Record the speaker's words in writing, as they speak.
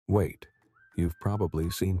Wait, you've probably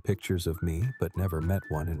seen pictures of me but never met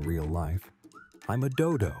one in real life. I'm a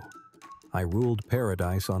dodo. I ruled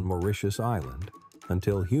paradise on Mauritius Island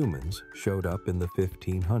until humans showed up in the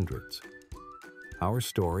 1500s. Our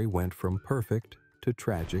story went from perfect to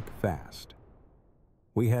tragic fast.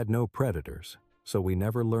 We had no predators, so we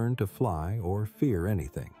never learned to fly or fear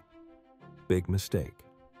anything. Big mistake.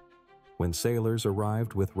 When sailors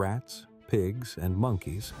arrived with rats, pigs, and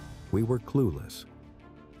monkeys, we were clueless.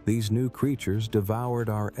 These new creatures devoured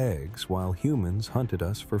our eggs while humans hunted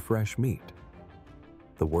us for fresh meat.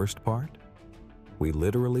 The worst part? We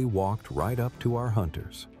literally walked right up to our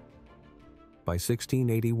hunters. By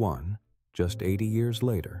 1681, just 80 years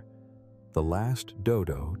later, the last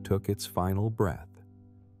dodo took its final breath,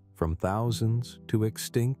 from thousands to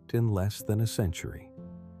extinct in less than a century.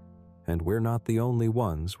 And we're not the only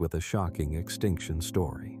ones with a shocking extinction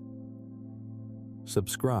story.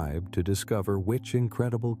 Subscribe to discover which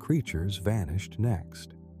incredible creatures vanished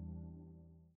next.